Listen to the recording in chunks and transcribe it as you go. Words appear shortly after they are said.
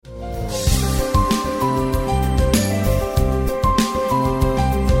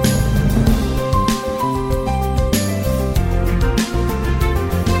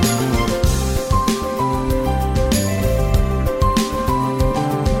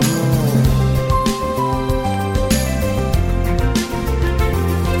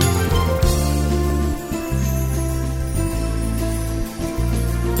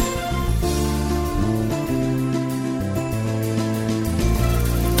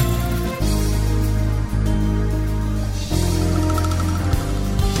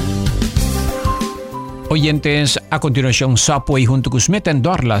Oyentes, a continuación, Subway junto con Smit en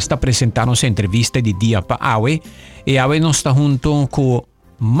Dorla está presentando su entrevista de día para Awe. Y Awe nos está junto con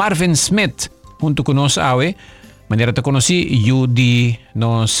Marvin Smit, junto con nos Awe. Manera te conocí, yo de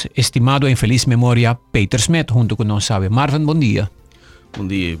nos estimado en feliz memoria Peter Smit, junto con nos Awe. Marvin, buen día. Buen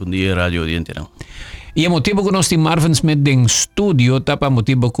día, radio oyente. Y el motivo que nos tiene Marvin Smit en estudio, tapa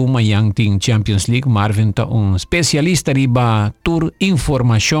motivo que mayang ting Champions League. Marvin está un especialista riba tour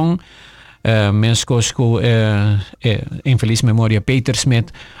información. Menscos en feliz memoria Peter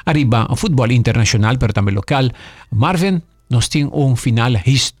Smit arriba fútbol internacional pero también local. Marvin nos tiene un final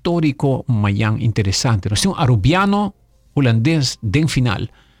histórico mayang interesante. Nos tiene un arubiano holandés den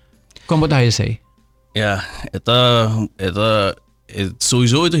final. ¿Cómo está ese? Ja, это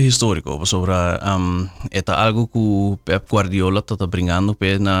sowieso het histórico sobre algo que Pep Guardiola está bringando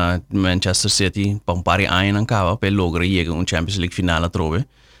na Manchester City para un par de años acaba para lograr llegar a Champions League final a trove.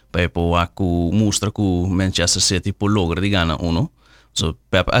 Pepo aku mostra que Manchester City por logra de gana uno. So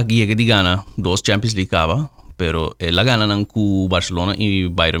Pep llega de gana dos Champions League cava, pero la gana con Barcelona y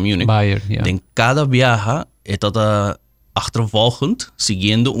Bayern Munich. Bayern, ja. En cada viaje está achtervolgend,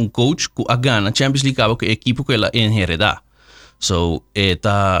 siguiendo un coach que gana Champions League cava que equipo que la inhereda. So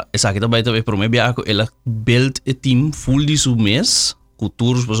esa que também para mim viaje ela build a team full de su mes,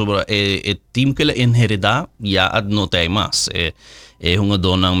 culturas sobre el team que la inhereda ya no tem mais. Hunga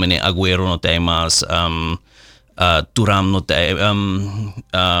donang mene Aguero no tem mais, Thuram no tem,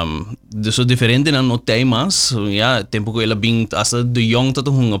 so diferente na no tem mais, ja, tempo que ela bing asa de Jong tot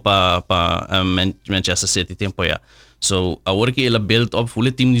hunga pa Manchester City tempo ya. So agora que ela build up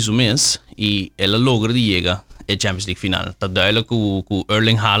full team de su mes e ela logra de llegar a Champions League final. Tá duidelijk que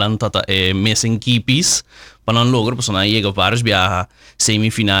Erling Haaland tá missing key piece para não lograr, porque não chega vários viajes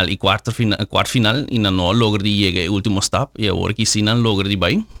semifinal e quarto final e não logra de chegar ao último stop e agora que sim não logra de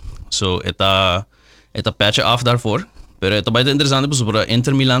bem. So eta patch off daarvoor. Pero é bem interessante porque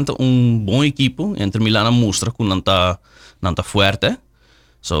Inter Milan tá bom equipo, Inter Milan mostra que não tá forte.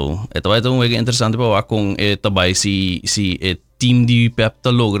 So é bem interessante para ver com também se o team de Pep tá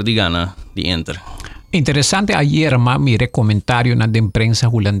logra de ganhar de Inter. Interessante ayer mire comentario na de prensa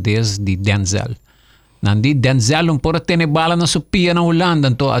holandês de Denzel. Nandi Denzel não pode ter bala na sua pia na Holanda,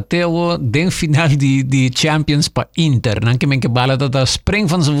 então até o den final de Champions para Inter, não que men que bala da spring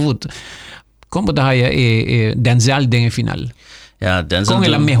van zijn voet. Como da Denzel den final? Ja, Denzel com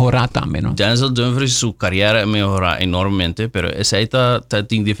ela melhorar também, não? Denzel Dumfries sua carreira melhorar enormemente, pero essa aí tá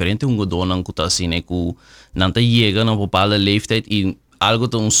diferente um godonang que tá assim, né, que não tá chega na bepaalde leeftijd e algo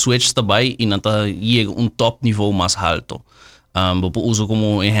te switch daarbij en dat je top niveau mais alto. We uso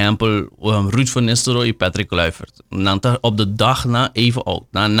como exemplo Ruud van Nistelrooy e Patrick Kluivert. Dan op de dag na even oud.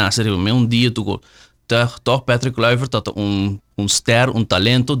 Na serio, dia tu toch Patrick Kluivert dat ster,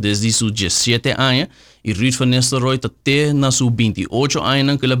 talento desde sus 17 años e Ruud van Nistelrooy dat na sus 28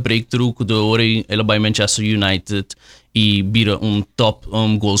 años que la breakthrough que de ela bij Manchester United e vira top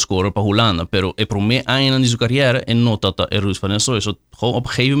goalscorer para Holanda. Pero el primer año de su carrera en no tata Ruud van Nistelrooy. So gewoon op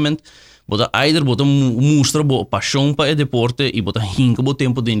een gegeven moment bota either bota mostra bo paixão para el deporte e bota hinka bo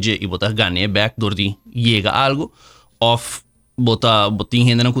tempo denje e bota ganhar back door die llega algo of bota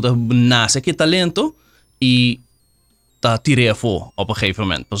gente que nasce que talento e tá tire fo op een gegeven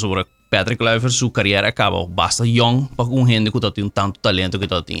moment. Por Patrick Kluivert sua carreira acaba basta young para gente que tem tanto talento que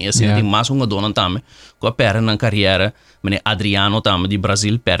tem. Esse tem mais dona também com a perna na carreira, mene Adriano também de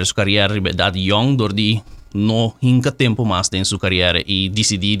Brasil perde sua carreira liberdade young door die no hinka tempo mais em sua carreira e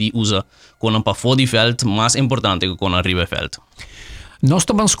decidir de usar com um para fora do veld mais importante que com um arriba veld. Nós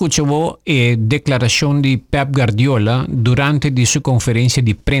também escutamos a declaração de Pep Guardiola durante sua conferência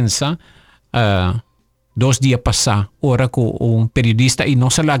de prensa 2 dias passados, ora com periodista e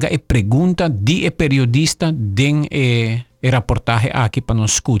nossa laga e pergunta de periodista den reportaje aqui para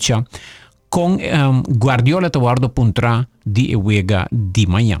nos escutar com Guardiola te guardo puntra de wega de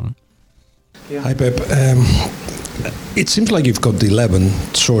manhã. Hi Pep, it seems like you've got the 11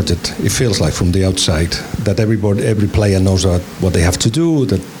 sorted. It feels like from the outside that every player knows what they have to do,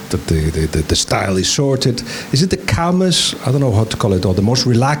 that the style is sorted. Is it the calmest, I don't know how to call it, or the most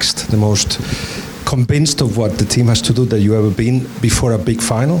relaxed, the most convinced of what the team has to do that you ever been before a big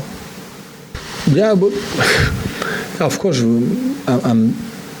final? Yeah, but of course,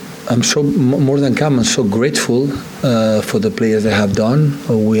 I'm so more than calm. I'm so grateful for the players they have done,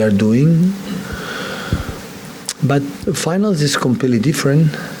 or we are doing. But finals is completely different,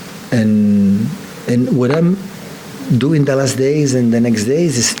 and what I'm doing the last days and the next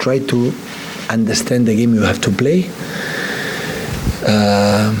days is try to understand the game you have to play.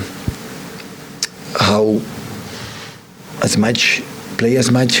 How play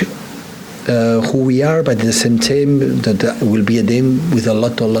as much who we are, but at the same time, that will be a game with a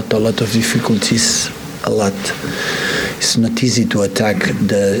lot of difficulties. A lot. It's not easy to attack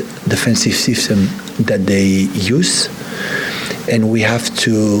the defensive system that they use, and we have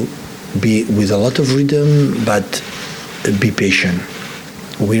to be with a lot of rhythm, but be patient.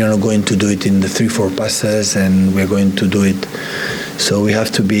 We are not going to do it in the 3-4 passes, and we're going to do it. So we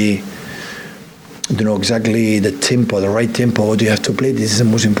have to be, exactly the tempo, the right tempo, what you have to play. This is the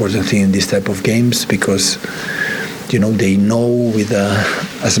most important thing in this type of games, because they know with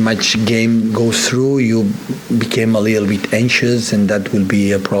as much game goes through, you became a little bit anxious, and that will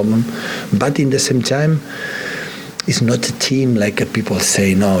be a problem. But in the same time, it's not a team like people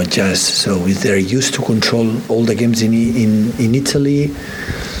say, no, just so they're used to control all the games in Italy.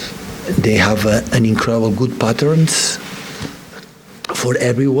 They have an incredible good patterns for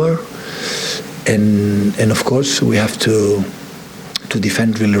everywhere, and of course we have to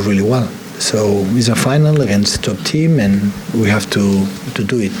defend really, really well. So it's a final against a top team, and we have to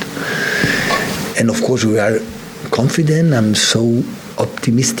do it. And of course we are confident. I'm so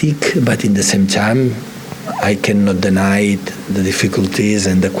optimistic, but in the same time, I cannot deny the difficulties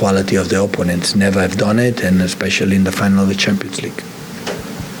and the quality of the opponents. Never have done it, and especially in the final of the Champions League.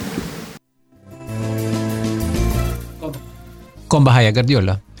 Kom bahaya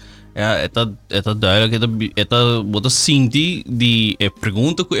Guardiola? Ja, eta duidelijk, eta wat is sinti die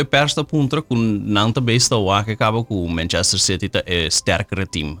pergunta ku persta puntra ku nanta besta wake kaba ku Manchester City ta sterkere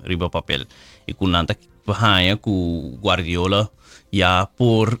team riba papel. E ku nanta bahaya ku Guardiola ja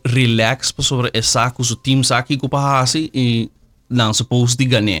por relax pa sobre saco su team saki ku pahasi e não supposed de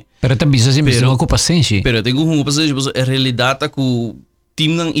ganhar. Pero ta bisa sim bisa ko paciência. Pero tenho uma paciência, mas a realidade ku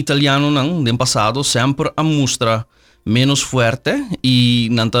team ng italiano ng den passado sempre a mostra menos fuerte e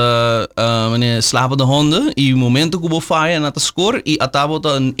nanta slava de honden e momento que você faz nanta score e atabo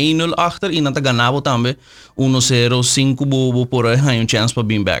ta 1-0 achter e nanta ganavo também 1-0 5 bobo por aí chance para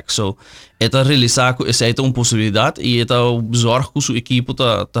being back. So eta realizar que essa é uma possibilidade e eta zorg que sua equipe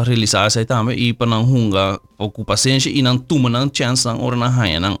ta realizar essa também e para não hunga com paciência e não toma não chance não ora na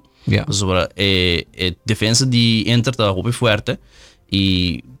raia não. Sobre defesa de entre ta hope fuerte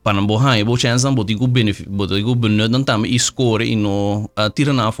e para não borrar e boa chance não botigo benefit não também e score e no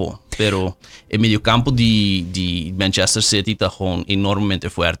tira na fo pero o meio campo de Manchester City tá gewoon enormemente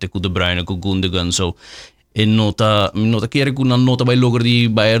forte com De Bruyne com Gundogan so e nota quer que não nota vai logo de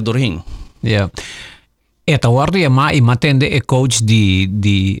Bayern doorheen. Eta guardo e matende e coach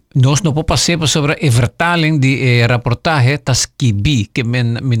di nós não passar sobre a vertaling di reportaje taskibi que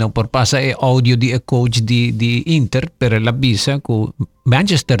men não por passa e audio di coach di Inter per la bisa ku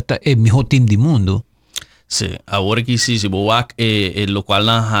Manchester ta e miglior team di mundo. Sì, agora que se boak e lo qual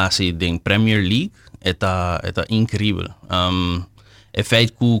na hasi den Premier League eta incrível. E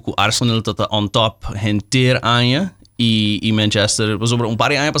feit ku Arsenal tá on top henteer anja e Manchester, sobre um par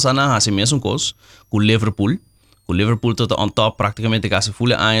de anos passado na hasi mesmo coisa com Liverpool. O Liverpool está on top praticamente quase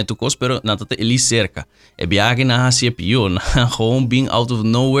full anos tu coisa, pero não está ali cerca. E viagem na hasi é pior, gewoon being out of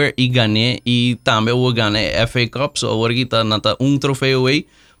nowhere e ganhar e também o ganhar FA Cup, so agora que tá nata troféu away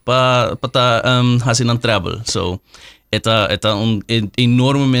para hasi nan treble. So eta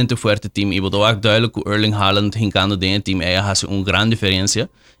enormemente forte team. E botou ook duidelijk que Erling Haaland hincando dentro team é hasi grande diferença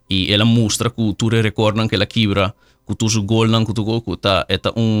e ela mostra que tu recordam que ela quebra que tu gol não que tu gol que tá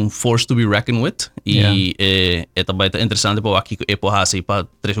force to be reckoned with e eta baita interessante para aqui é para hasi para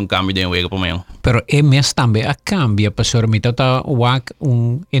trazer cambio de jogo para mim. Pero é mes também a cambia para ser mita tá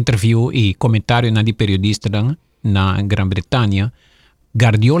interview e comentário na de periodista na Grã-Bretanha.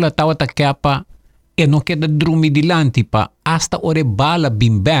 Guardiola tava ta capa e não queda drumi dilanti pa hasta ore bala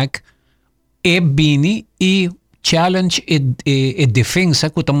bin back e bini e challenge e defensa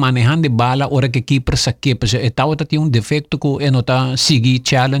que tá manejando bala ora que keeper sa keeper e tava ta tinha defecto que e nota sigi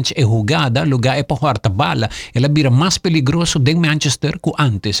challenge e jugada lugar e pa harta bala ela vira mais peligroso de Manchester que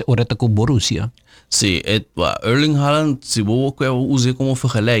antes ora ta com Borussia. Sim, Erling Haaland, se vou usar como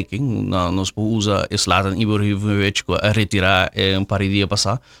vergelijking, nós podemos usar Zlatan Ibrahimovic a retirar par de dias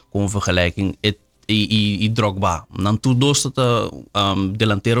passar como vergelijking e Drogba. Não tudo está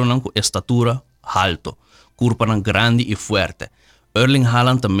delantero não com estatura alto, curva não grande e forte. Erling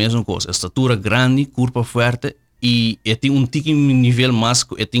Haaland também mesma coisa, estatura grande, curva forte e tem tique nível mais,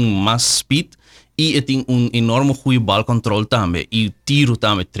 tem mais speed e tem enorme goeie balcontrole também e tiro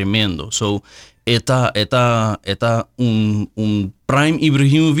também tremendo. So eta prime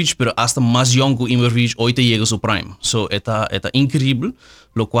Ibrahimovic, pero hasta más young que Ibrahimovic hoy te llega su prime. So eta increíble,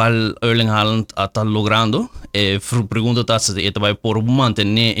 lo cual Erling Haaland está logrando. Pregunta se eta vai por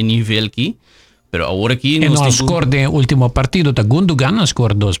mantener el nivel aquí, Pero ahora aqui E não score de último partido, tá Gundogan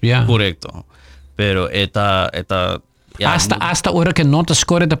score 2, yeah. Correcto. Pero eta Yeah, hasta hora que não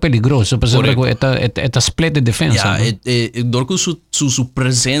score é peligroso, porque é split de defensa. Dorco su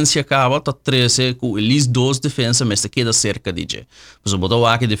presença acaba tá 13 com eles 2 defensa, mas queda cerca de je. Pues botou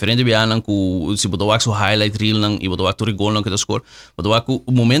aqui diferente bianan com se botou aqui su highlight reel nan e botou aqui gol nan que score. Botou aqui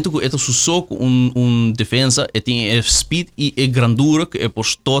o momento que eta su soco defensa tem speed e grandura que é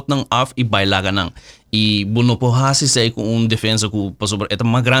postot nan af e bailaga nan. E não pode ser com defesa que é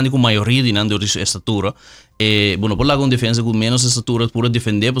mais grande que a maioria de sua estatura. E não pode com defesa com menos estatura para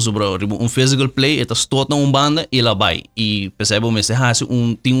defender, por physical play, é stot na banda e ela vai. E percebe que você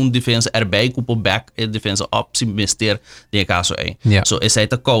tem defesa erbij com back e defesa up se mester de caso aí. So essa é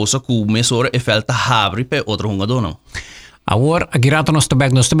a causa que o mesor é falta abre para outro jogador não. Agora, agirato nós também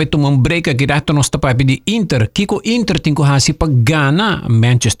tomamos break, agirato nós também de Inter. Kiko Inter tinko hasi pa Gana,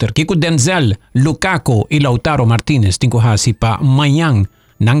 Manchester. Kiko Denzel, Lukaku e Lautaro Martinez tinko hasi pa Mayang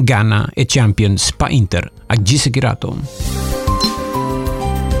ng Gana e Champions pa Inter. Agis agirato.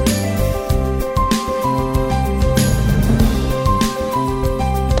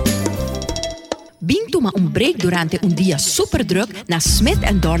 Toma break durante dia super druk na Smit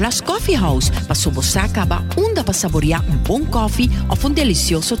 & Dorla's Coffee House para sobosaka ba unda para saborear bom coffee of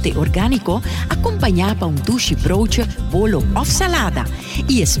delicioso té orgánico acompanhado pa douche broodje, bolo of salada.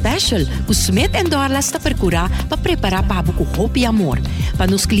 E special, o Smit & Dorla's ta percurar para preparar pa buco hopi amor.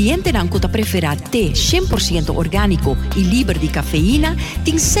 Para nos clientes não ta preferar té 100% orgánico e livre de cafeína,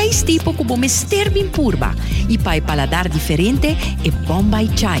 tem 6 tipos como mester bem purba. E para paladar diferente é Bombay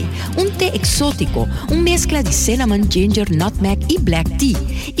Chai, té exótico, mezcla de cinnamon, ginger, nutmeg e black tea.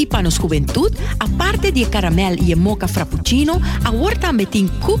 E para nos juventud, aparte de caramel e mocha frappuccino, agora também tem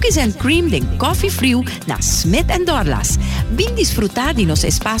cookies and cream de coffee frio na Smit & Dorla's. Bem desfrutar de nosso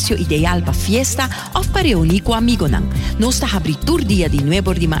espaço ideal para fiesta ou para reunir com amigos. Nós está abrindo dia de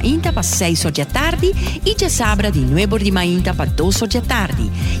 9 de manhã para 6 da tarde e de sábado de 9 de manhã para 2 da tarde.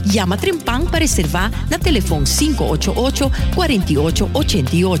 Llama Trempang para reservar na telefone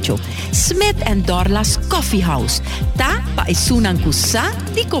 588-4888. Smit & Dorla's Coffee House. Ta pa esunan kusa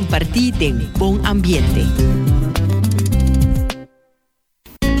di compartir de bom ambiente.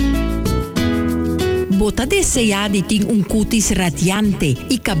 Bota deseada de ter cutis radiante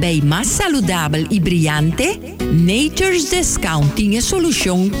e cabelo mais saudável e brilhante? Nature's Discount tem a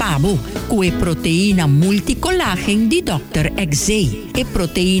solução pabo, com a proteína multicolágeno de Dr. Exay. A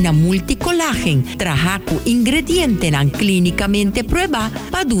proteína multicolágeno trabalha com ingredientes clinicamente provados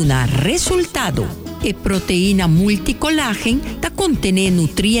para dar resultado. A proteína multicolágeno contém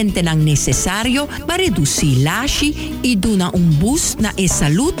nutrientes necessários para reduzir laxe e dar boost na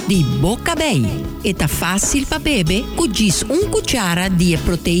saúde de boca bem. É fácil para beber, com cuchara de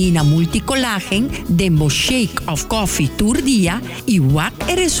proteína multicolágeno dentro shake of coffee por dia e o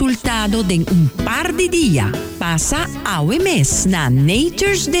resultado de par de dias. Passa ao mês na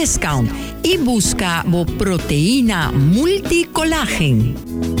Nature's Discount e busca a proteína multicolágeno.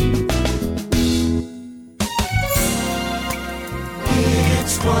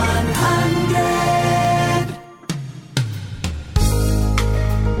 It's 100.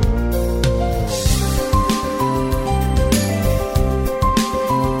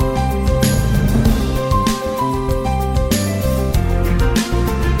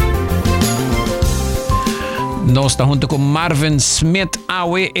 Nós estamos junto com Marvin Smit,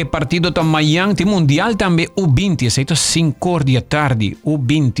 awe e partido da manhã, tem mundial também o 20, aceita 5 da tarde, o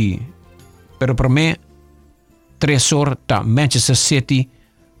 20. Pero para mim 3 horas da Manchester City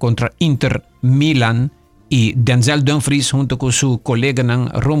contra Inter Milan e Denzel Dumfries junto com seu colega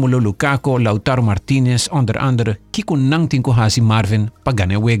Romelu Lukaku, Lautaro Martinez, onder andere Kiko nang tinko hasi Marvin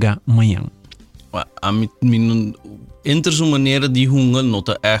pagane wega manhã. Inter sua maneira de jogar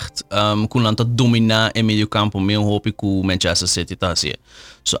nota echt com anta dominar em meio campo meu hope com Manchester City tá assim.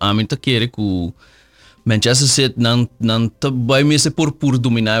 So a mim tá querer com Manchester City não tá vai mesmo por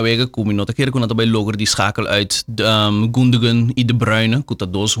dominar wega com mim nota querer com anta vai logra die schakel uit Gundogan e De Bruyne com tá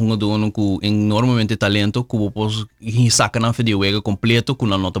dois jogadores com enormemente talento com pos sacar na fede wega completo com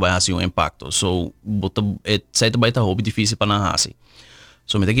nota vai fazer impacto. So bota sai tá vai tá hobby difícil para na hasi.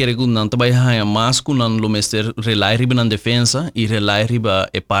 So me te querer que não trabalha mais com não lo mester relay riba na defesa e relay riba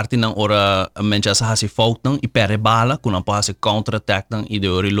é parte na hora Manchester hasi falta e perde bala com não pode counter attack e de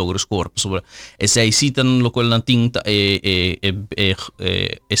hora logra score. So esse aí cita no local na tinta é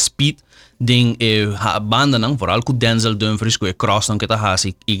speed ding banda nang vooral com Denzel Dumfries com Croes nang kita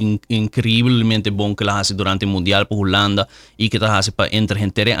hasi incrivelmente bom que la hasi durante o mundial para Holanda e kita hasi para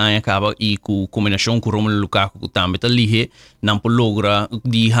entre aya acaba e com combinação com Romelu Lukaku também tá lihe não por logra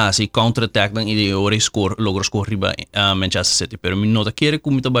di hasi counter attack nang e logra score riba Manchester City pero mi nota quer com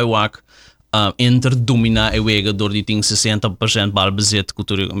mita by walk Inter domina e wega door die ting 60% balbezit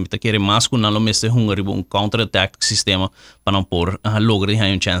cultuur met kere mas kun nalo meste hungary bon counter attack sistema para não por logra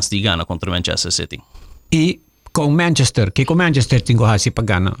ha un chance de ganhar contra Manchester City. E com Manchester, que com Manchester tingo hasi para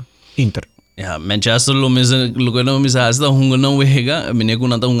ganhar Inter. Ja, Manchester lo no misa hasta hunga não wega, mene kun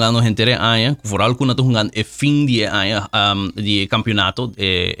nata hunga no hentere aya, vooral kun nata hunga e fim die aya die campeonato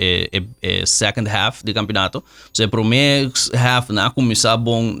second half de campeonato. So primeiro half na começar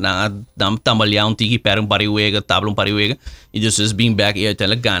bom na dam tambalear tiki per um pari wega, tabla um pari wega e depois being back e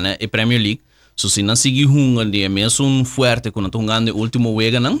até gana e Premier League. So se não seguir hunga de mesmo forte kun nata hunga de último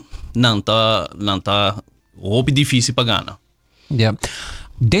wega não tá hope difícil para ganhar. Ja.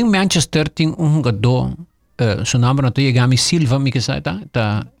 Den Manchester ting jogador, seu nome não é Gami Silva, me que sai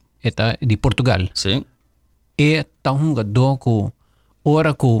tá de Portugal. Sim. E tá jogador que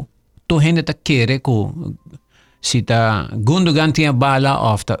ora que tu gente tá querer que se tá Gundogan tinha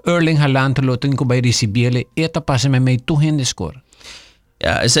bala of tá Erling Haaland lo tem que vai receber e tá passa me tu gente score.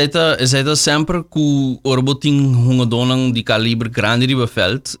 Ja, essa é sempre que orbo tem jogador de calibre grande de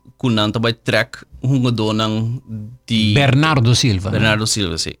veld, que não tá vai track jogador de Bernardo Silva,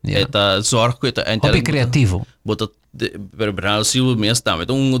 sim. Eta zorg que tá hobby criativo. Bota Bernardo Silva mesmo também.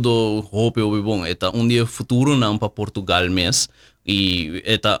 Então jogador hope bom. Eta dia futuro não para Portugal mesmo. E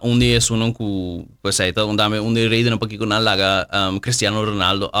eta dia é não que pois eta dia rede não para que não laga Cristiano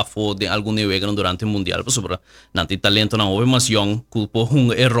Ronaldo a fo de algum dia durante o mundial. Por sobre não tem talento não houve mais young que por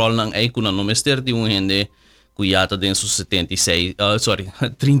rol não é que não mester de gente Cuyata den sus 36,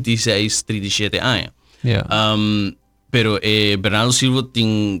 37 anos. Yeah. Pero Bernardo Silva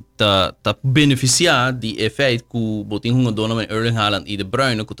tem tá beneficiar de efeito que botin jogador Erling Haaland e De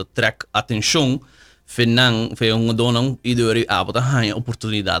Bruyne que tá track atenção fe jogador e de abota a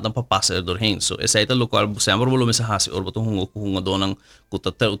oportunidade para passar doorheen. So essa é o qual sempre vou me hasi or botin jogador que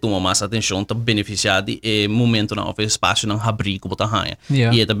tá toma mais atenção tá beneficiar de momento não of espaço não abrir que bota hanha.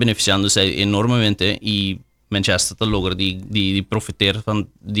 E tá beneficiando se enormemente e Manchester te logra de profitar van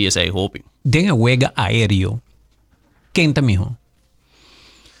die zij hoping. Denga wega aéreo. Quem tá mijo?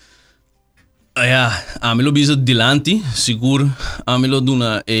 Ja, amelo bisa dilante, seguro. Amelo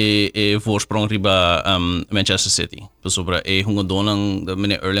duna voorsprong riba Manchester City. Sobre jogador de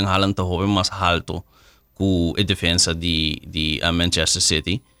meneer Erling Haaland te hopen mas alto ku defensa di Manchester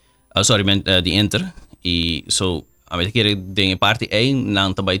City. Di Inter. E so Amerika kere dingen parte 1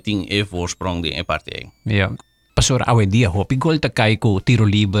 nang tabay ting voorsprong din parte 1. Ja. Pastor awe dia hopi gol ta kai ko tiro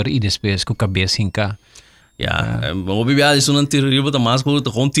libre e depois ko cabeça hinka. Ja, hopi bia is un tiro libre ta mas ko ta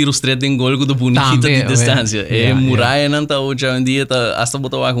tiro straight din gol ko da bonita de distância. Muralha não tá hoje em dia tá hasta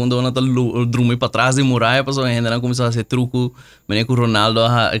botar wa quando não tá drumei para trás de muralha passou ainda não começar a ser truco, menino com Ronaldo,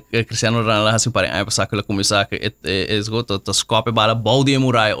 Cristiano Ronaldo assim para aí passar que ele começar que esgoto ta scope bala balde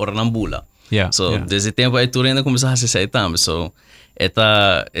muralha or nambula. Desde tempo aí tu ainda começar a se sair também. So,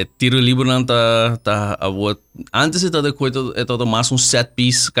 tiro livre não tá antes de coisa é todo mais set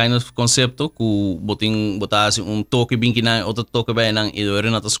piece kind of concepto que botar assim toque bem que não outro toque bem não e do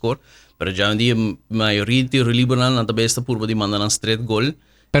não tá score. Pero já dia maioria tiro livre não tá besta por de mandar straight goal.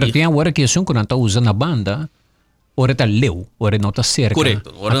 Pero tem agora que isso quando tá usando a banda ora tá leu, ora não tá cerca.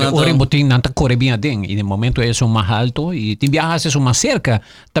 Correto. Ora botin não tá corre bem den e no momento é mais alto e tem viaja é mais cerca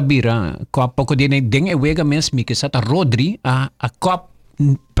tá vira com pouco de den é wega mesmo que está Rodri a cop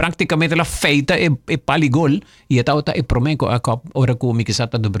praticamente la feita e paligol e tá é promeco a cop ora com que está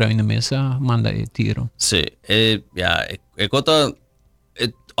De Bruyne mesa manda e tiro. Sim, cota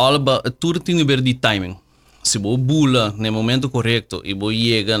all about tudo tem ver de timing. Se você bula no momento correto e você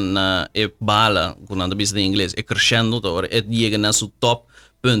chega na bala, quando você em inglês, crescendo, chega na seu top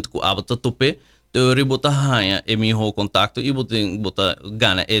ponto, que você tope, você bota hanha e melhor contato e você bota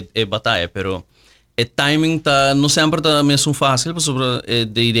gana e batalha, pero o timing tá não sempre tá mesmo fácil, sobre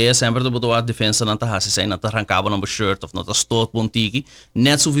a ideia sempre de botar a defesa não tá assim, não tá arrancava no shirt ou não tá stot bom tiki,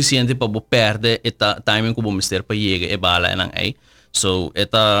 net suficiente para você perder o timing que você mister para chegar e bala não é. So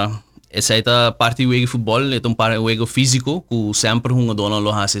essa é a parte do futebol, é um parte do físico que sempre jogador não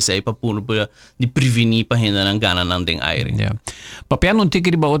hace sei para de prevenir para gente não ganhar não tem aire. Papel não tem que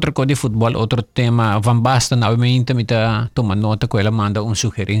ir para outra coisa de futebol, outro tema, van basta na mente me tá toma nota que ela manda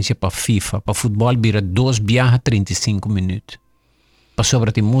sugerência para FIFA, para futebol vira 2 viaja 35 minutos. Para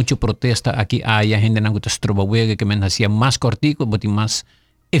sobre tem muito protesta aqui a gente não gosta de trobar que men hacía mais cortico, botin mais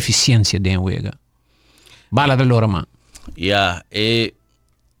eficiência de wega. Bala da lora ma. Ja, é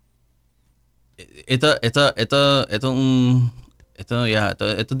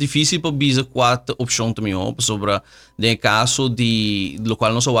difícil para bisa quatro opções também sobre de caso de lo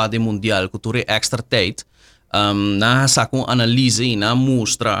qual não só de mundial cultura extra tijd na saco analise e na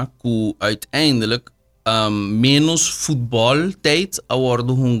mostra que uiteindelijk menos futebol tijd award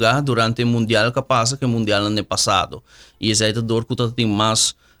hunga durante o mundial que passa que o mundial ano passado e esse é dor que tem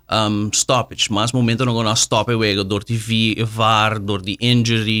mais stoppage, mas momento não gonna stop wega door die VAR, door die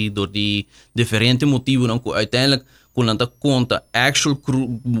injury, door die diferente motivo não uiteindelijk quando conta actual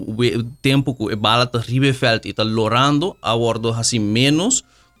tempo que a bala tá ribeveld e tá lorando a bordo assim menos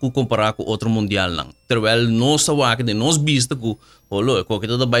que comparar com outro mundial não. Terwijl nós sabe de nós vista que olha qualquer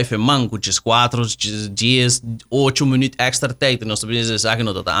coisa vai femang que 4, 10, 8 minutos extra tijd nós sabemos dizer que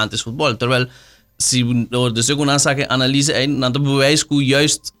não tá antes futebol. Terwijl se de segunda saque analise aí não tá bewijs que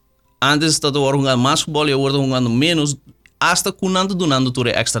juist antes tá jogando mais futebol e agora jogando menos hasta que não tá donando toda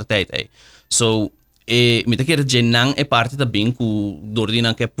extra tijd aí. So me te quero dizer não é parte também que door die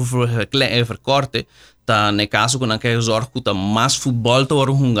não quer verkorte tá no caso que não quer zorg que tá mais futebol tá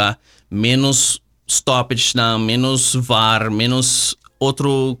jogando menos stoppage na menos VAR menos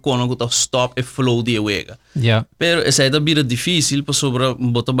outro quando que tá stop e flow de wega. Yeah. Pero essa é da bira difícil para sobre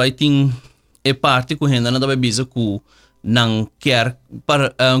botar vai tem é parte que ainda não dá bisa que não quer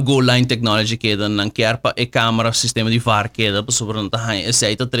para goal line technology queda não quer para a câmera sistema de VAR queda para sobre não tá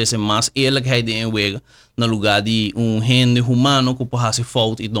aceita três mais eerlijkheid em wega no lugar de hand humano que pode fazer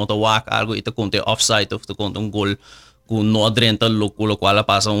fault e não tá wak algo e tá conta offside ou tá conta goal que não adrenta lo qual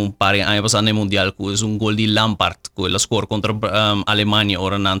passa par de anos passando no mundial que é gol de Lampard que ele score contra Alemanha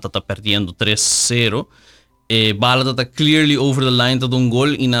ora não tá perdendo 3-0 bala tá clearly over the line tá gol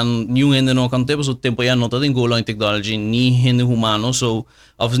e não ainda não kan tempo so tempo já não tá em goal line technology ni hand humano so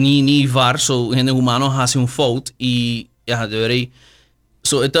of ni VAR so hand humano faz fault e ja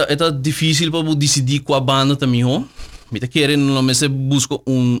so é difícil para decidir qual banda também me tá querendo não me se busca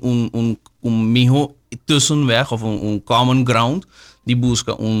melhor tussenweg of common ground de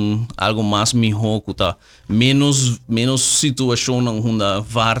busca algo mais melhor que tá menos situação onde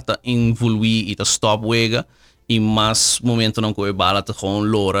VAR tá envolver e tá stop wega e mais momento não que a bala tá com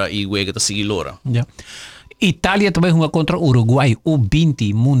lora e wega tá seguir lora. Yeah. Itália também joga contra Uruguai o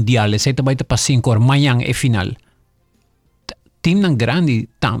 20 mundial esse também tá para 5 amanhã é final. Team ng grande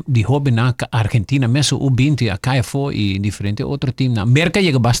di hobby na Argentina mesmo o 20 a caia foi e diferente outro team na Merca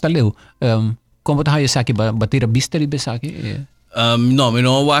chega basta leu como tá aí aqui bater a bisteri besaki não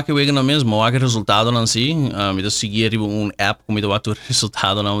eu que wega na mesmo o resultado não si me seguir app como me dá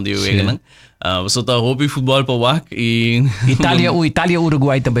resultado não de wega não você tá hobby futebol para wak e Itália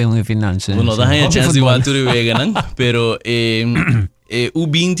Uruguai também no final não dá a chance de wak de wega não pero o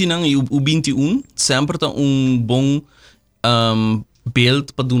 20 não e o 21 sempre tá bom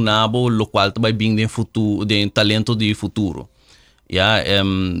build para donabo lo qual também bem de futuro de talento de futuro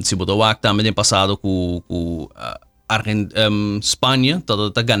se botou o também no passado com Espanha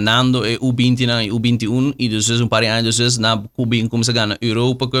tá ganhando o 20 e o 21 e depois par de anos depois na Cuba como se ganha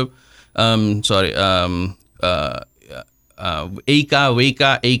Europa Cup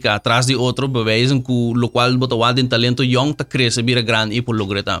EK atrás de outro bewijzen que lo qual botou o talento young tá cresce vira grande e por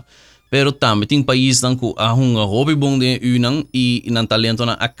lograr pero também tem país que há hobby bom de unang e não talento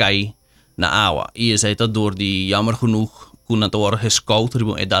na acai na água e esse é a dor de jammer genoeg que não tá hora gescout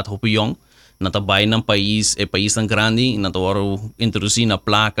ribo é dat hobby young não tá bem num país tão grande e não tá hora introduzir na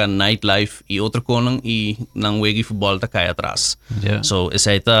placa nightlife e outra coisa e não wegi futebol tá cai atrás so esse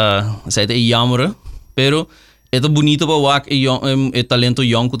é jammer pero é bonito para wak e talento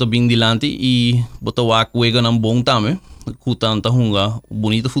young que tá bem dilante e bota wak wega num bom também que tá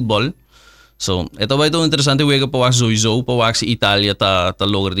bonito futebol. So, ito ba ito interessante wega pa wak sowieso pa wak si Italia ta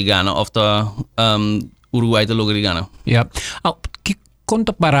logra di gana of ta Uruguay ta logra di gana. Yeah.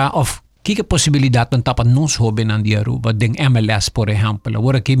 Conta para of que posibilidad ng tapat nos hobby ng Aruba ding MLS por ejemplo.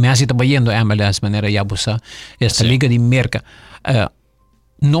 Ahora que me hace tabayendo MLS manera yabo sa esta liga de Merca.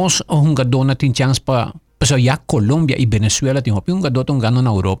 Nos hunga dona tin chance pa so ya Colombia e Venezuela tin hopi hunga dotong gano na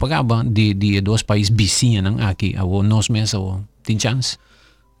Europa ka ba di dos país vizinhos ng aki awo nos mesa o tin chance.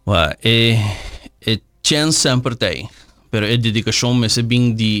 Chance sempre tem, pero a dedicação me se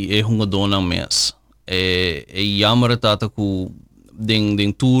bem de uma dona mês. Jammer tata que den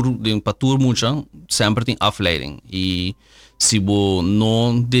para tour muita sempre tem afleiding e se bo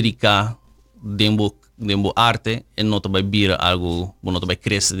não dedicar dembo arte e não vai vir algo, não vai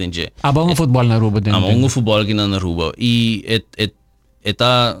crescer dentro. Abang futebol na Aruba dentro. Abang futebol que na Aruba e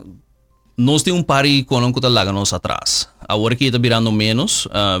nós tem pari com que tá lá nós atrás. agora que está virando menos,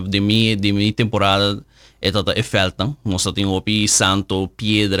 de minha temporada é falta, nós temos opi santo,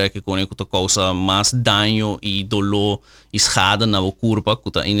 pedra que causa mais dano e dolor e schade na curva, que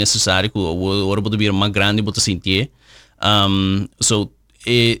é necessário que agora pode vir mais grande para sentir. So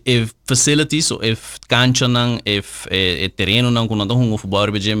facilities, so cancha não, terreno não, quando nós futebol,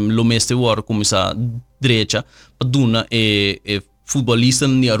 lo mestre war começar direita, para duna futebolista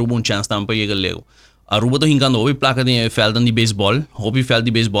não aruba chance também para chegar leu. Aruba to hingando hobby placa de velden de baseball, hobby veld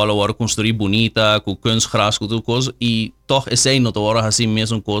de baseball agora construir bonita, com kunstgras, com tudo coisa, e toch é não agora assim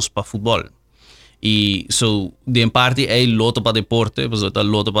mesmo coisa para futebol. E so de parte é loto para deporte, porque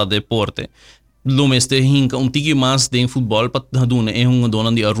loto para deporte. Lo mestre hinga tiki mais de futebol para duna é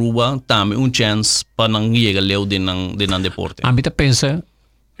dona de Aruba também chance para não chegar leu de não deporte. A mim pensa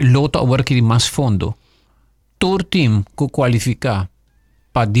loto agora que mais fundo. Todo time que qualificar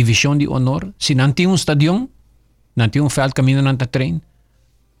para divisão de honor, se não tem stadion, não tem veld caminho não trein,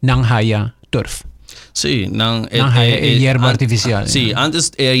 não haya turf. Sim, não haya hierba artificial. Sim,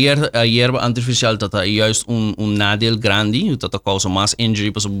 antes a hierba artificial tata juist nadeel grande, tata causa mais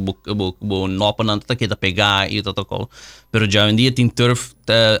injury, pues bo nopa não tata que tá pegar e tata causa. Pero já em dia tem turf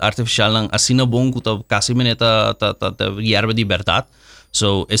artificial não assim na bom que tá quase meneta tata hierba de verdade.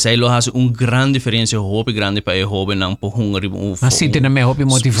 So, essa aí faz grande diferença, hobby grande para o hobby não por hungry. Mas sim, tem também hobby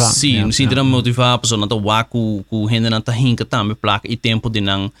motivar. Sim, sim, tem motivar, a pessoa não tá waku, com gente não tá hinca também placa e tempo de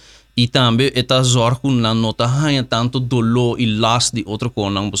não. E também esta zorga não tá ganha tanto dolor e last de outra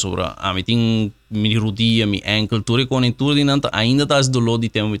coisa não, pessoa. A mim tem minha rodilha, minha ankle, tudo de não ainda tá dolor de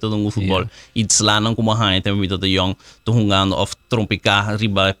tempo de um futebol. E desla não como ganha tempo de young, tô jogando of trompicar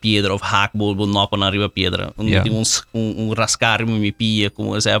riba pedra, of hackball, bo nopa na riba pedra. Tem rascar minha pia,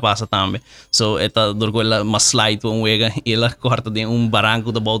 como essa passa também. So esta dorgola mas slide um wega, ela corta de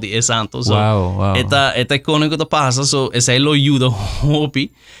barranco da balde é santo. So esta icônico da passa, so essa lo ajuda hopi.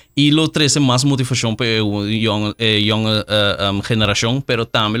 E lo trece mais motivação para a young geração, pero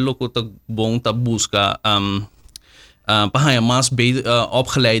também lo que tá bom tá busca para mais bem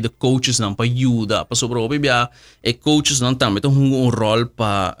opgeleide coaches não para ajuda, para sobreviver coaches não também tem rol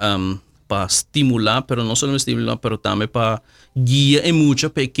para estimular, pero não só estimular, pero também para guiar e muito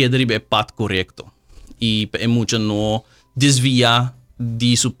para que derive path correto e é muito não desviar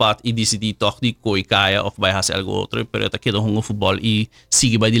de su pad e decidir toch de coi caia of vai fazer algo outro, pero está quedando um futebol e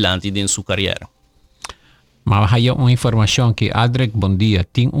sigue vai adiante em sua carreira. Mas há uma informação que Aldrich, bom dia,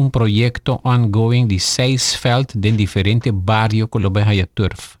 tem projeto ongoing de 6 velds em diferentes barrios que lo vai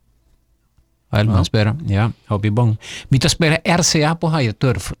turf. Mas espera, ja, hobby bom. Mita espera RCA po haya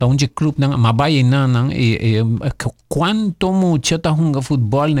turf. Ta onde club nang mabay nang quanto mucho ta hunga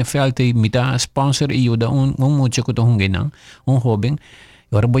football ne felte mita sponsor iyo da mucho ko ta hunga nang hobby.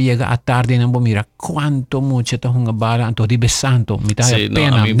 Ora voy a llegar a tarde nang mira quanto mucho ta hunga bala anto di besanto mita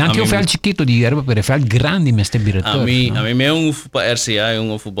pena. Nanti o fel chiquito di hierba pero fel grande me este birator. A mí me para RCA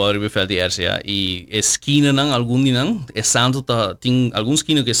futebol ribe fel de RCA e esquina nang algum nang santo ta tem alguns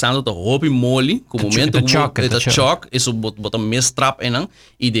esquina que santo ta hobby mole com momento que choque isso bota mes trap enang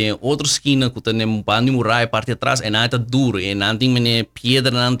e de outra esquina que tem um pano murai parte atrás e nada duro e não tem mene pedra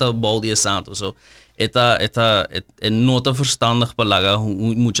nanta balde santo so Eta nota verstandig palaga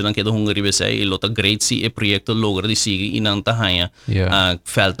muito não queda hungry sei e lota great se projeto logra de seguir e não tá hanha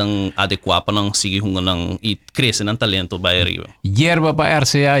faltam adequado para não seguir hunga e crescer não talento vai arriba. Hierba para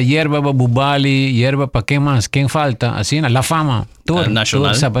RCA, hierba para Bubali, hierba para quem mais? Quem falta? Assim, la fama. Tour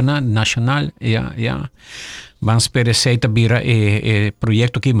nacional, Vamos esperar se esta vira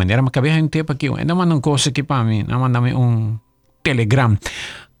projeto que maneira mas cabeça tempo aqui. Ainda manda coisa aqui para mim, manda telegram.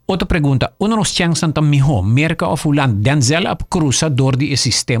 Outra pergunta, uno nos chances então melhor, Merca of Holanda, Denzel ap cruzador de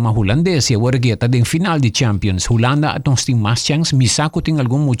sistema holandês, e agora que está em final de Champions, Holanda tem mais chances, Misako tem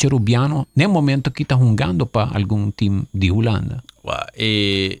algum muito rubiano, no momento que está jogando para algum time de Holanda.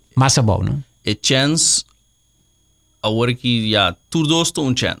 Mais bom, não? E chance, agora que já todos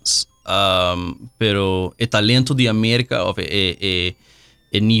têm chance, pero o talento de América,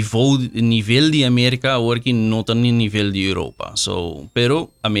 o nível de América agora que não está no nível de Europa. So, pero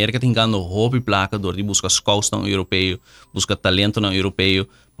América tem ganhado hobby placa de buscar scouts no europeu, buscar talento no europeu,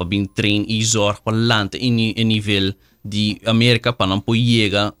 para vir trein e zorg para lande em nível de América para não poder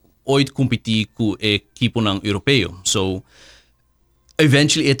chegar oito competir com equipe no europeu. So,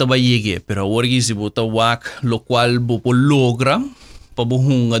 eventually esta vai chegar, pero agora que se bota wak, lo qual bo logra para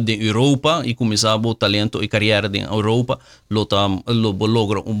buhunga de Europa e começar o talento e carreira de Europa,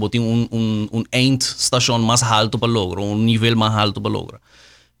 logra um eindstation mais alto para logra, nível mais alto para logra.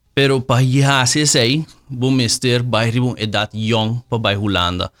 Pero para hiase sei, bom mister bij ribon edad jong pa bij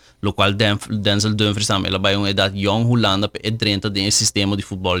Holanda. Lo qual Denzel Dumfries tam ela bij edad jong Holanda pe edrenta de sistema de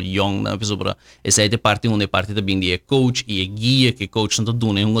futebol jong na pessoa. Essa é parte da bem de coach e guia que coach não tá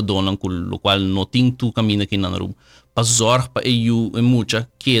dando uma dona com lo qual não tem tu caminho aqui na rua. Pa zorg pa eu e mucha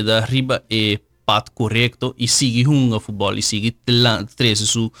queda riba e pat correto e sigue hunga futebol e sigue treze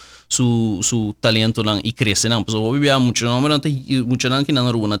su talento lang e cresce não pessoa o bebia muito não mas muito não que na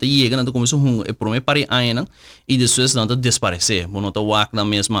rua não te chega não começa hunga e prome pare aí não e depois não te desaparecer não te walk na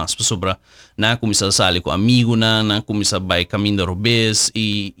mesma sobre na começa a sair com amigo na começa vai caminho da robes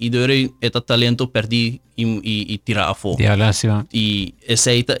e dore eta talento perdi e tirar a fora e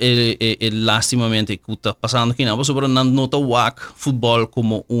aceita lastimamente que está passando aqui não sobre não te walk futebol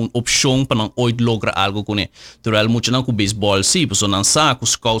como opção para não hoje lograr algo com ele terwijl muito não com beisebol sim pessoa não sabe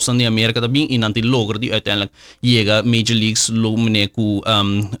os scouts na América também e não te logra de uiteindelijk chega Major Leagues lo mene com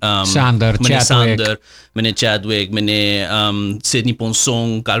Sander, Chadwick, Sidney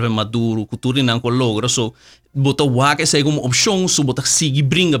Ponson, Calvin Maduro, cultura não logra so bota wak é como opção so bota seguir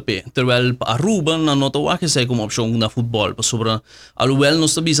brinca pe terwijl pa Aruba na nota wak é como opção na futebol pa sobre alhoewel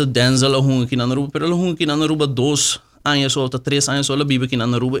nós sabia Denzel hung aqui na Aruba pero hung aqui na Aruba 2 anos ou 3 anos ou biba aqui na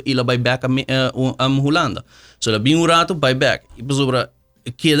Aruba e ela vai back a Holanda so ela bem rato vai back e pa sobre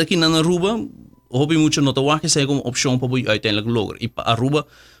queda aqui na Aruba hobby muito nota wak é como opção para uiteindelijk logra e pa Aruba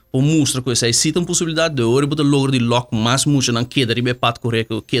por mostrar que existe uma possibilidade de hoje botar logra de lock mais muito não queda ribe pat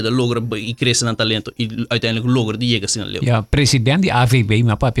correto queda logra e cresce no talento e uiteindelijk logra de chega assim leu. Ja, presidente de AVB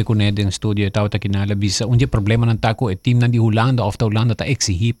ma papi com ele no estúdio estava aqui na Labisa onde problema não tá com o time de Holanda of da Holanda tá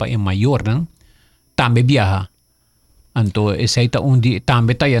exigir para maior não também viaja. Anto essa onde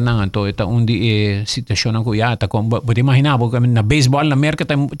também tá não anto está onde situação com já tá com pode imaginar porque na baseball na América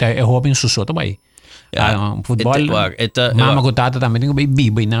tá é hobby susota vai. Futebol mama ko tata também tem que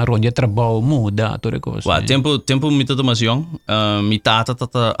bibi na ronda trabalho muda toda coisa. Tempo mita tomação mi tata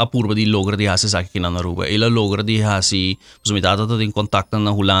a purba de logra de hasi aqui na Aruba. Ela logra de hasi, so mi tata tem contato na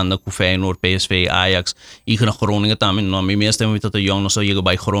Holanda com Feyenoord, PSV, Ajax e na Groningen também. No mi mesmo tempo mita jong nós chega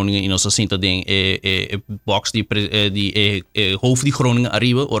bij Groningen e nós sinta den box die hoofd die Groningen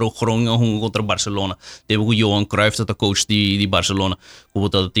arriba or Groningen hung contra Barcelona. Teve com Johan Cruyff dat coach die Barcelona. Como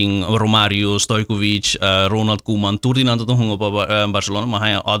dat tem Romario, Stojkovic, Ronald Koeman, tudo não estão jogando para Barcelona, mas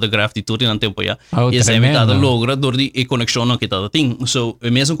há autograph de tudo não tem para e essa metade logra door die conexão que está tem. So a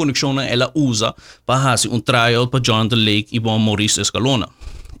mesma conexão ela usa para fazer trial para Jonathan Lake e para Maurice Escalona.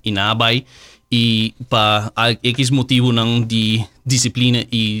 E na vai e para X motivo não de disciplina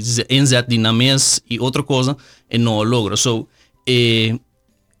e inzet de na mes e outra coisa e não logra. So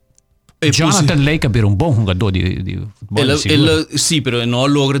Jonathan Lake é um bom jogador de futebol. Sim, pero não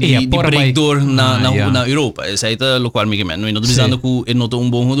logra de breakdoor na Europa. Essa é o qual me queima. Não estou dizendo que não é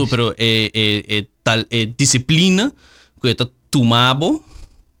um bom jogador, pero é disciplina que é tomado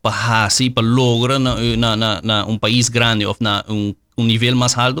para logra na país grande ou na nível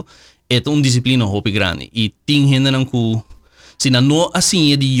mais alto. É uma disciplina hobby grande. E tem gente que se não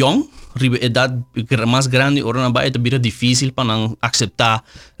assim é de young riba edad mais grande ora na baia é difícil para não aceitar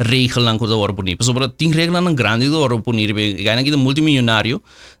regras que ora punir. Sobre tem regras não grande do ora punir, ganha aqui de multimilionário,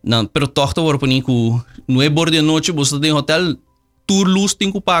 não, pero tosta ora punir que não é borde de noite, você tem hotel tour luz tem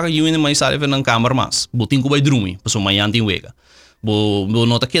que pagar e ainda mais sale na câmara mais. Bo tem que vai dormir, pessoa manhã tem wega. Bo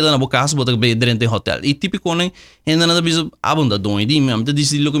nota queda na boca casa, bota bem dentro do hotel. E típico né, ainda não bisa abunda doi, di mesmo, te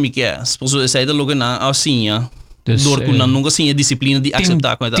diz lo que me quer. Pessoa sai da logo na assim, dor que nunca sim a disciplina de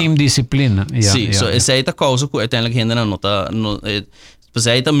aceitar com team disciplina. Sim, so essa é a causa que uiteindelijk ainda não nota Pues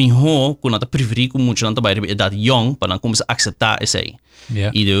aí também ho com nata preferir com muito nata vai idade young para não começar a aceitar esse aí.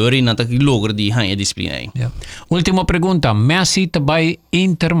 E de hoje nata que logra de a disciplina aí. Última pergunta, Messi também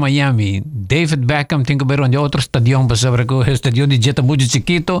Inter Miami. David Beckham tem que ver onde outro estadião para saber que o estadião de Jetta muito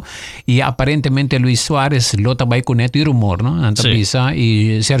chiquito e aparentemente Luis Suárez lo também com neto e rumor, não? Antapisa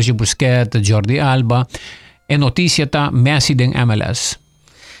e Sergio Busquets, Jordi Alba. E notícia tá Messi den MLS.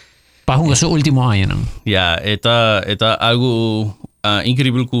 Para o último ano, não? Eta algo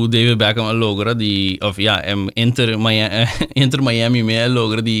incrível que o David Beckham logra de Inter Miami me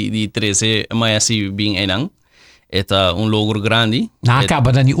logra de 13 Messi bem enang. Eta logro grande. Na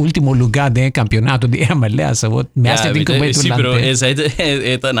acaba no último lugar do campeonato de MLS. Messi tem que ver tudo. Sim, pero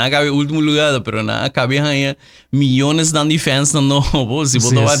eta na acaba último lugar, pero na acaba ganha milhões de fans no novo. Se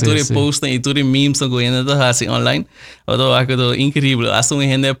botar tudo post e tudo memes no goiano da assim online. Odo aquilo incrível. Hasta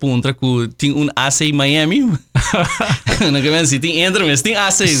gente aponta que tem AC Miami. Na que se tem entre, mas tem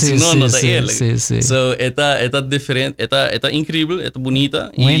AC, senão não tá ele. So eta diferente, eta incrível, eta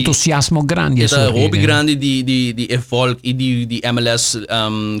bonita. Entusiasmo grande. Eta hobby grande de die volk e die MLS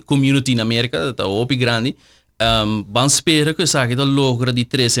community in Amerika, dat is grande. Van spelen que sabe que logra de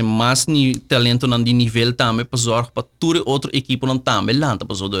 13 mais talento na de nível também para zorg para todo outro equipe não também lá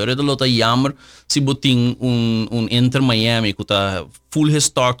para so deur de lota jammer se botin Inter Miami que tá full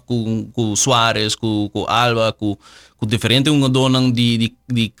restock com Suarez com Alba com diferente donan de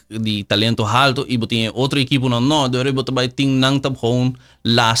talento alto e botin outro equipe não deur botar vai ting nang tab gewoon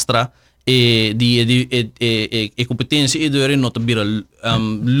lastra e competência e deur não tá bira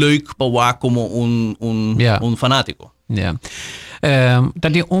leuk para waar como un fanático. Yeah.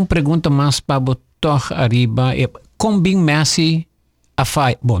 Tadi pergunta mais para botar arriba combin Messi a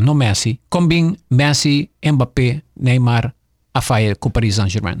fai, não Messi, combin Messi, Mbappé, Neymar a fai com Paris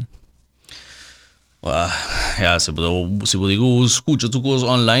Saint-Germain. Ja, se digo escucha tu coisas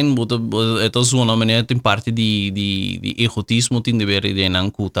online, esta zona maneira tem parte de egotismo tem de ver de nan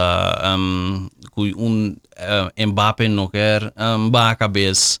kuta Mbappé não quer ba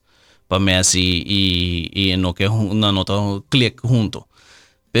cabeça para Messi e não quer na nota clique junto.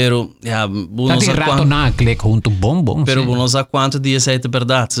 Pero ja, não sei quanto na clique junto bom. Pero não sei quanto dias é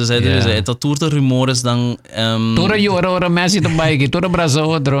verdade. Se é tudo rumores dan toda hora Messi também que toda Brasil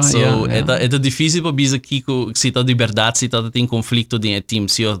outro. So é difícil para dizer que se tá de verdade, se tá tem conflito de time,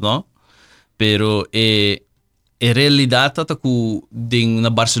 sim ou não. Pero realidade tá que na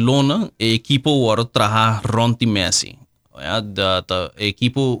Barcelona a equipe agora trabalha rond de Messi. A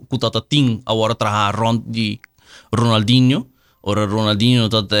equipe que tá tem agora trabalha rond de Ronaldinho. Ora Ronaldinho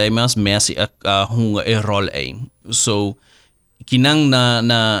tá mais Messi a hunga rol aí. So kinang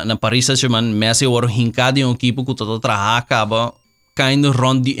na Paris Saint-Germain Messi ora hincado um equipe que tá trabalha acaba caindo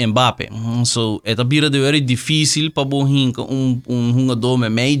rond de Mbappé. So é bira de very difícil para bo hinca jogador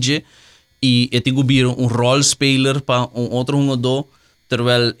major e te gubira role speler para outro jogador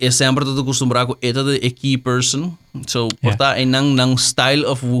terwijl é sempre tá acostumado com esta de key person. So porta é nang style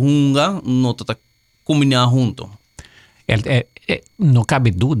of hunga não tá combinar junto. Não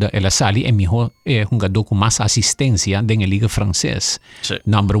cabe dúvida, ela sali é melhor jogador com mais assistência da Liga Francesa.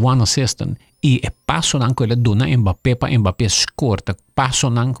 Number 1 assistant. E passo não que ela dona Mbappé para Mbappé scorta. Passo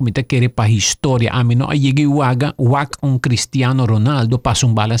não como te querer para história. A mim não cheguei wag Cristiano Ronaldo passa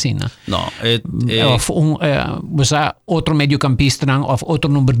bala assim. Não. Você outro mediocampista não, ou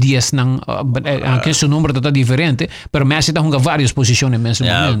outro número 10 não, que seu número está diferente, pero Messi está com várias posições nesse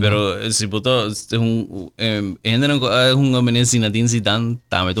momento. Pero se botou ainda uma menina Zinedine Zidane,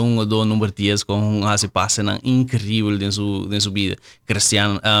 também do número 10 com se passa incrível dentro sua vida.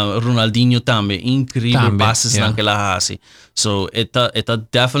 Cristiano Ronaldinho também incrível passes naquela hace. So eta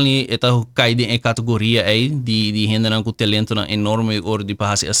definitely cai em categoria aí de gente com talento enorme or de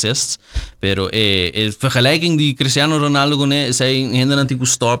passe assists, pero vergelijking die Cristiano Ronaldo com sei gente que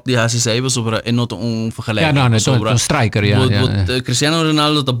stop de hace sei sobre not vergelijking. Ja, não, striker Cristiano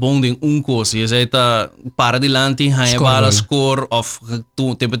Ronaldo tá bom em coisa, e sei tá para dilante, hij bala score of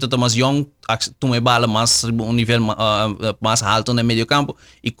tu te beta mais young, tu me bala mais nível mais alto no meio campo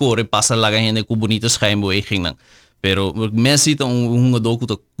e corre passa lá gente com bonito schijnboe ging. Pero Messi tá jogador que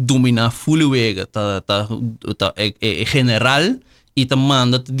domina full wega, tá general e tá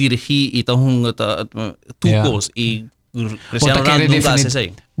manda te dirigir e tá tucos e Cristiano Ronaldo não faz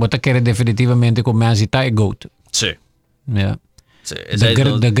isso. Bota querer definitivamente com Messi tá GOAT. Sim. Yeah.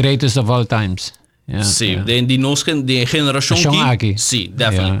 The greatest of all times. Sim, de geração aqui. Sim,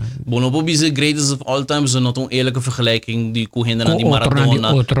 definitely. Não vou dizer greatest of all times, não tem eerlijke vergelijking die com gente de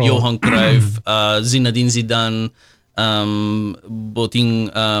Maradona, Johan Cruyff, Zinedine Zidane, boting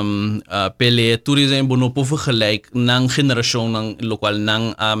Pelé, tudo isso não pode vergelijken na geração na local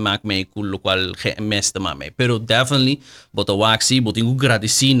na maak mee com local Messi também. Pero definitely bota waxi, boting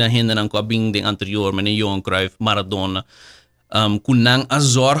gradeci na gente na cabine de anterior, meneer Johan Cruyff, Maradona, com na a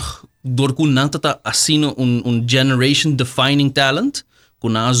zorg door kunang tata asino generation defining talent,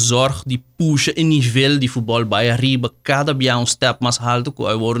 kunang zorg die pusha in nível de futebol vai arriba cada dia step mais alto que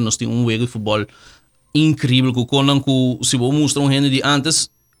agora nós temos wego de futebol incrível que kunang se vou mostrar gente de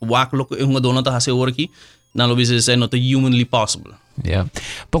antes waklo que dona tá fazer aqui não lo bisa say not humanly possible. Yeah.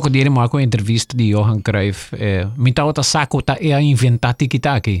 Pouco dia mo ako entrevista de Johan Cruyff, mintaw ta sako ta inventa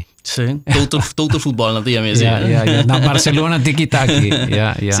tiki-taki. Sim, total futebol na tia mesmo. Na Barcelona tiki-taki.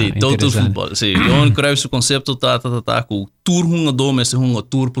 Sim, total futebol. Sim, Johan Cruyff su concepto tá com tour jogador mas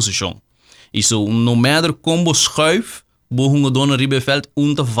tour posição. Isso no matter como schuif bo jogador na ribeveld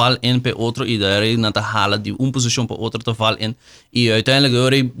te val in per outro e daí na ta hala de posição para outro te val in e uiteindelijk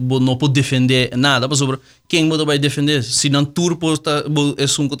ele não pode defender nada, mas sobre quem vai defender se não tour posta é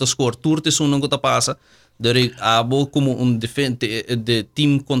que tá score, tour te não que tá passa abo como de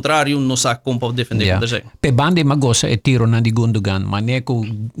team contrario non sa come può difendere da sé. Pe bande magosa e tiro na di Gundogan, ma neco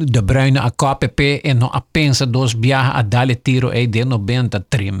De Bruyne a KPP e no a pensa dos viaja a dale tiro e de no benta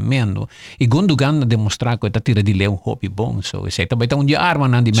tremendo. E Gundogan dimostra che tira di leu hobby bon, so e sei tabata un dia arma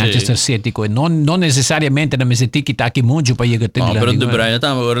na di Manchester City e non necessariamente na mese tiki taki mucho pa llegar no, però De Bruyne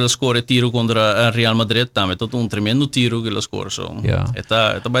también ora la score tiro contra Real Madrid también tutto un tremendo tiro che la score so.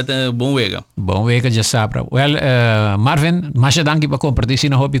 Eta bate buon wega. Buon wega già saprà. Well, Marvin, masya danki pa compartir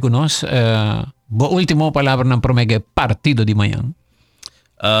na hobby con nos. Bo último palabra ng promege partido di mañana.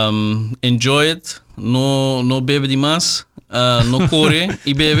 Enjoy it. No bebe di más. No corre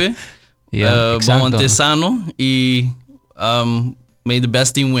y bebe. Vamos sano y may the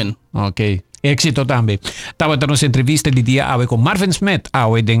best team win. Okay. Éxito también. Tava nos entrevista di dia awe con Marvin Smit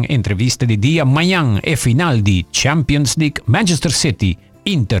awe den entrevista di dia mañana e final di Champions League Manchester City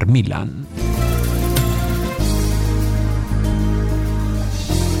Inter Milan.